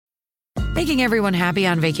Making everyone happy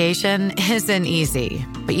on vacation isn't easy,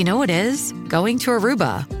 but you know what is? Going to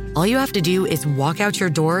Aruba. All you have to do is walk out your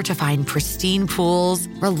door to find pristine pools,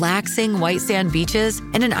 relaxing white sand beaches,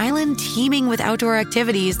 and an island teeming with outdoor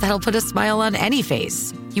activities that'll put a smile on any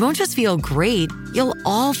face. You won't just feel great, you'll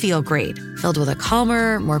all feel great, filled with a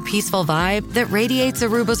calmer, more peaceful vibe that radiates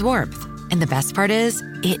Aruba's warmth. And the best part is,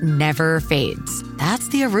 it never fades. That's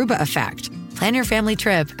the Aruba effect. Plan your family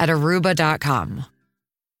trip at Aruba.com.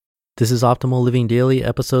 This is Optimal Living Daily,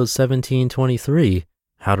 episode 1723,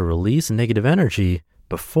 How to Release Negative Energy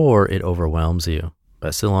Before It Overwhelms You, by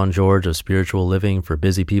Cylon George of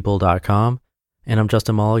spirituallivingforbusypeople.com. And I'm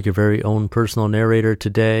Justin Malik, your very own personal narrator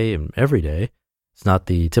today and every day. It's not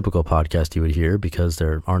the typical podcast you would hear because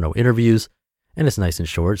there are no interviews, and it's nice and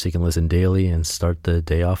short so you can listen daily and start the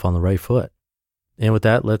day off on the right foot. And with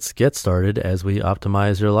that, let's get started as we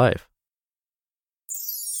optimize your life.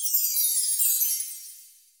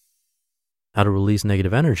 How to Release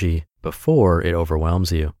Negative Energy Before It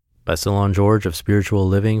Overwhelms You, by Cylon George of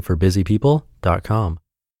spirituallivingforbusypeople.com.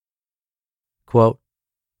 Quote,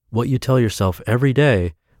 what you tell yourself every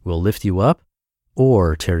day will lift you up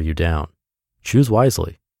or tear you down. Choose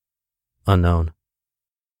wisely. Unknown.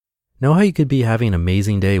 Know how you could be having an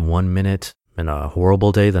amazing day 1 minute and a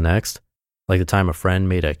horrible day the next? Like the time a friend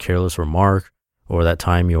made a careless remark, or that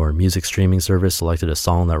time your music streaming service selected a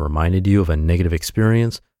song that reminded you of a negative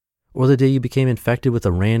experience, or the day you became infected with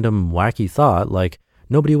a random wacky thought like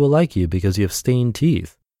nobody will like you because you have stained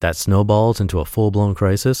teeth that snowballs into a full-blown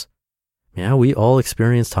crisis. Yeah, we all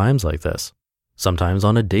experience times like this, sometimes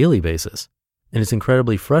on a daily basis. And it's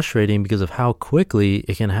incredibly frustrating because of how quickly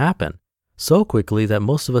it can happen. So quickly that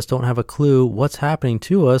most of us don't have a clue what's happening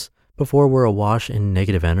to us before we're awash in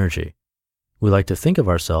negative energy. We like to think of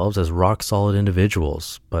ourselves as rock-solid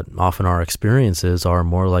individuals, but often our experiences are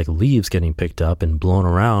more like leaves getting picked up and blown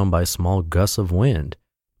around by small gusts of wind.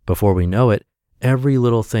 Before we know it, every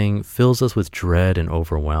little thing fills us with dread and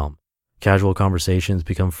overwhelm. Casual conversations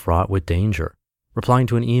become fraught with danger. Replying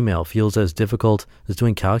to an email feels as difficult as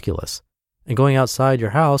doing calculus. And going outside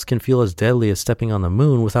your house can feel as deadly as stepping on the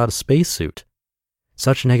moon without a spacesuit.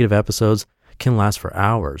 Such negative episodes can last for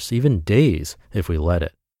hours, even days, if we let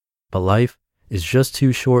it. But life is just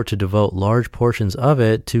too short to devote large portions of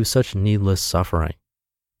it to such needless suffering.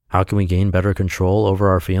 How can we gain better control over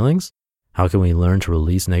our feelings? How can we learn to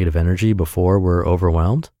release negative energy before we're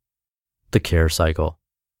overwhelmed? The care cycle.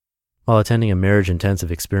 While attending a marriage-intensive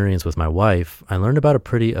experience with my wife, I learned about a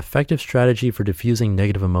pretty effective strategy for diffusing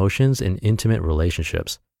negative emotions in intimate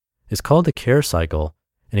relationships. It's called the care cycle,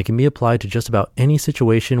 and it can be applied to just about any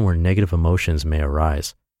situation where negative emotions may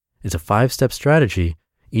arise. It's a 5-step strategy,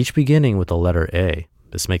 each beginning with the letter A.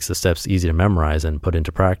 This makes the steps easy to memorize and put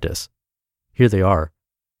into practice. Here they are.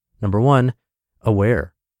 Number 1,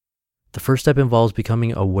 aware. The first step involves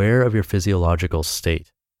becoming aware of your physiological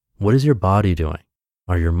state. What is your body doing?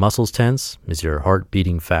 Are your muscles tense? Is your heart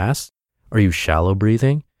beating fast? Are you shallow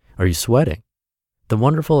breathing? Are you sweating? The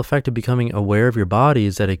wonderful effect of becoming aware of your body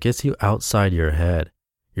is that it gets you outside your head.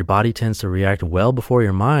 Your body tends to react well before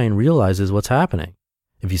your mind realizes what's happening.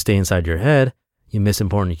 If you stay inside your head, you miss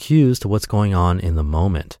important cues to what's going on in the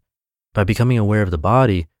moment. By becoming aware of the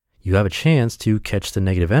body, you have a chance to catch the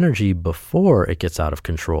negative energy before it gets out of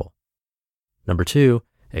control. Number 2,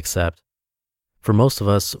 accept. For most of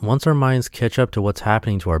us, once our minds catch up to what's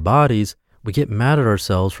happening to our bodies, we get mad at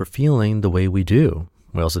ourselves for feeling the way we do.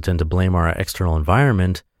 We also tend to blame our external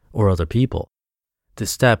environment or other people.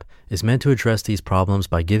 This step is meant to address these problems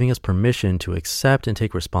by giving us permission to accept and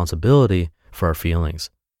take responsibility for our feelings.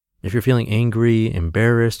 If you're feeling angry,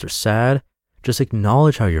 embarrassed, or sad, just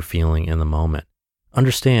acknowledge how you're feeling in the moment.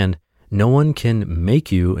 Understand, no one can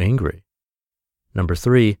make you angry. Number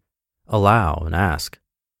 3, allow and ask.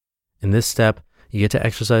 In this step, you get to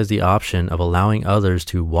exercise the option of allowing others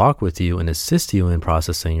to walk with you and assist you in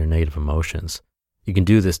processing your negative emotions. You can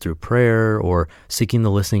do this through prayer or seeking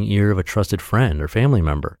the listening ear of a trusted friend or family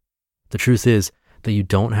member. The truth is that you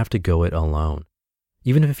don't have to go it alone.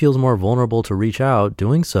 Even if it feels more vulnerable to reach out,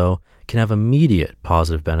 doing so can have immediate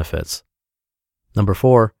positive benefits. Number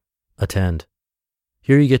 4, attend.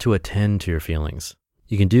 Here you get to attend to your feelings.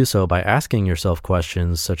 You can do so by asking yourself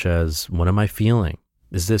questions such as, what am I feeling?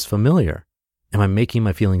 Is this familiar? Am I making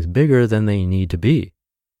my feelings bigger than they need to be?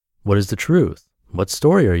 What is the truth? What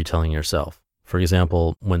story are you telling yourself? For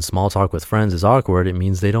example, when small talk with friends is awkward, it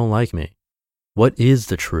means they don't like me. What is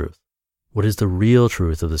the truth? What is the real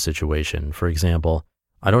truth of the situation? For example,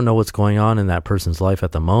 I don't know what's going on in that person's life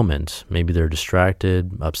at the moment. Maybe they're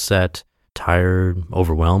distracted, upset, tired,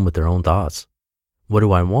 overwhelmed with their own thoughts. What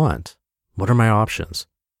do I want? What are my options?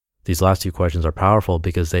 These last two questions are powerful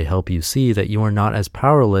because they help you see that you are not as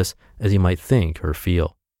powerless as you might think or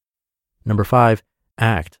feel. Number 5,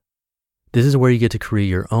 act. This is where you get to create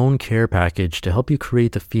your own care package to help you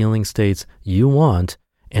create the feeling states you want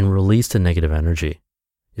and release the negative energy.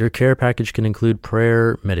 Your care package can include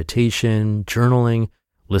prayer, meditation, journaling,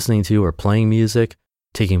 listening to or playing music,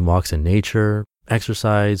 taking walks in nature,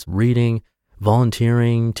 exercise, reading,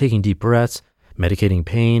 volunteering, taking deep breaths, medicating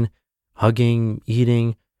pain, hugging,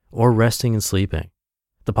 eating, or resting and sleeping.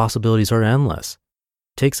 The possibilities are endless.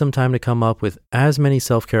 Take some time to come up with as many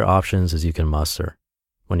self-care options as you can muster.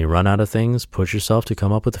 When you run out of things, push yourself to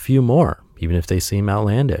come up with a few more, even if they seem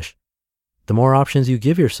outlandish. The more options you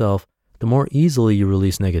give yourself, the more easily you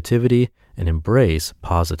release negativity and embrace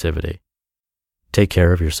positivity. Take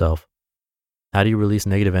care of yourself. How do you release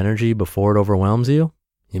negative energy before it overwhelms you?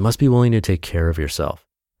 You must be willing to take care of yourself.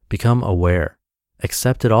 Become aware.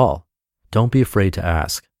 Accept it all. Don't be afraid to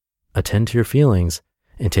ask. Attend to your feelings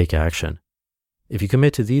and take action. If you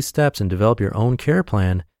commit to these steps and develop your own care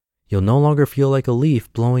plan, you'll no longer feel like a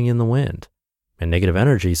leaf blowing in the wind, and negative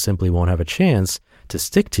energy simply won't have a chance to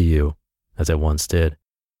stick to you as it once did.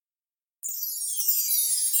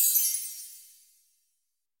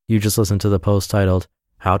 You just listened to the post titled,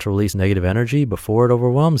 How to Release Negative Energy Before It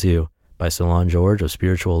Overwhelms You by Ceylon George of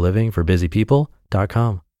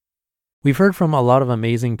spirituallivingforbusypeople.com. We've heard from a lot of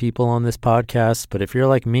amazing people on this podcast, but if you're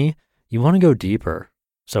like me, you want to go deeper.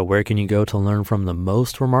 So where can you go to learn from the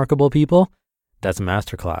most remarkable people? That's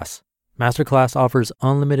Masterclass. Masterclass offers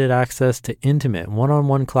unlimited access to intimate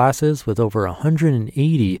one-on-one classes with over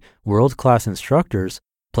 180 world-class instructors,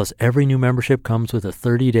 plus every new membership comes with a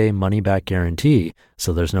 30-day money-back guarantee,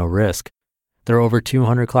 so there's no risk. There are over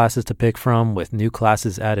 200 classes to pick from, with new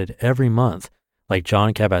classes added every month, like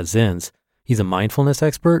Jon Kabat-Zinn's. He's a mindfulness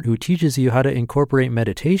expert who teaches you how to incorporate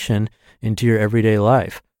meditation into your everyday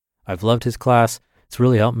life. I've loved his class. It's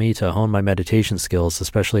really helped me to hone my meditation skills,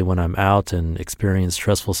 especially when I'm out and experience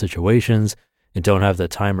stressful situations and don't have the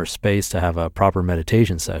time or space to have a proper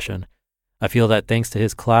meditation session. I feel that thanks to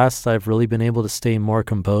his class, I've really been able to stay more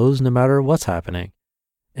composed no matter what's happening.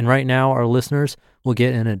 And right now, our listeners will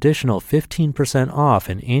get an additional 15% off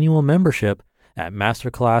an annual membership at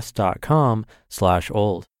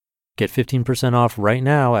masterclass.com/old. Get 15% off right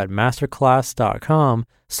now at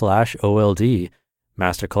masterclass.com/OLD,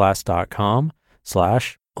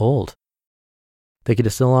 masterclass.com/old. Thank you to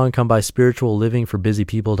Ceylon. Come by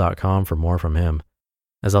spirituallivingforbusypeople.com for more from him.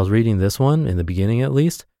 As I was reading this one, in the beginning at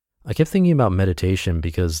least, I kept thinking about meditation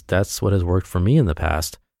because that's what has worked for me in the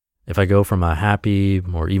past. If I go from a happy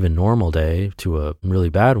or even normal day to a really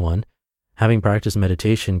bad one, having practiced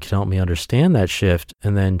meditation can help me understand that shift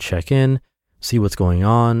and then check in, see what's going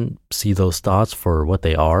on, see those thoughts for what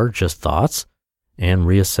they are, just thoughts, and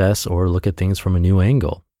reassess or look at things from a new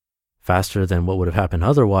angle, faster than what would have happened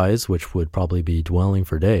otherwise, which would probably be dwelling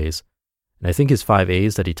for days. And I think his 5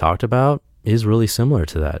 A's that he talked about is really similar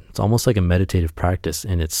to that. It's almost like a meditative practice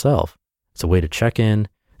in itself. It's a way to check in,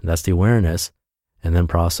 and that's the awareness, and then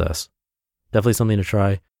process. Definitely something to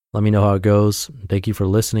try. Let me know how it goes. Thank you for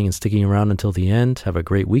listening and sticking around until the end. Have a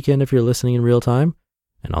great weekend if you're listening in real time.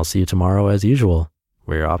 And I'll see you tomorrow as usual,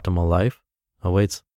 where your optimal life awaits.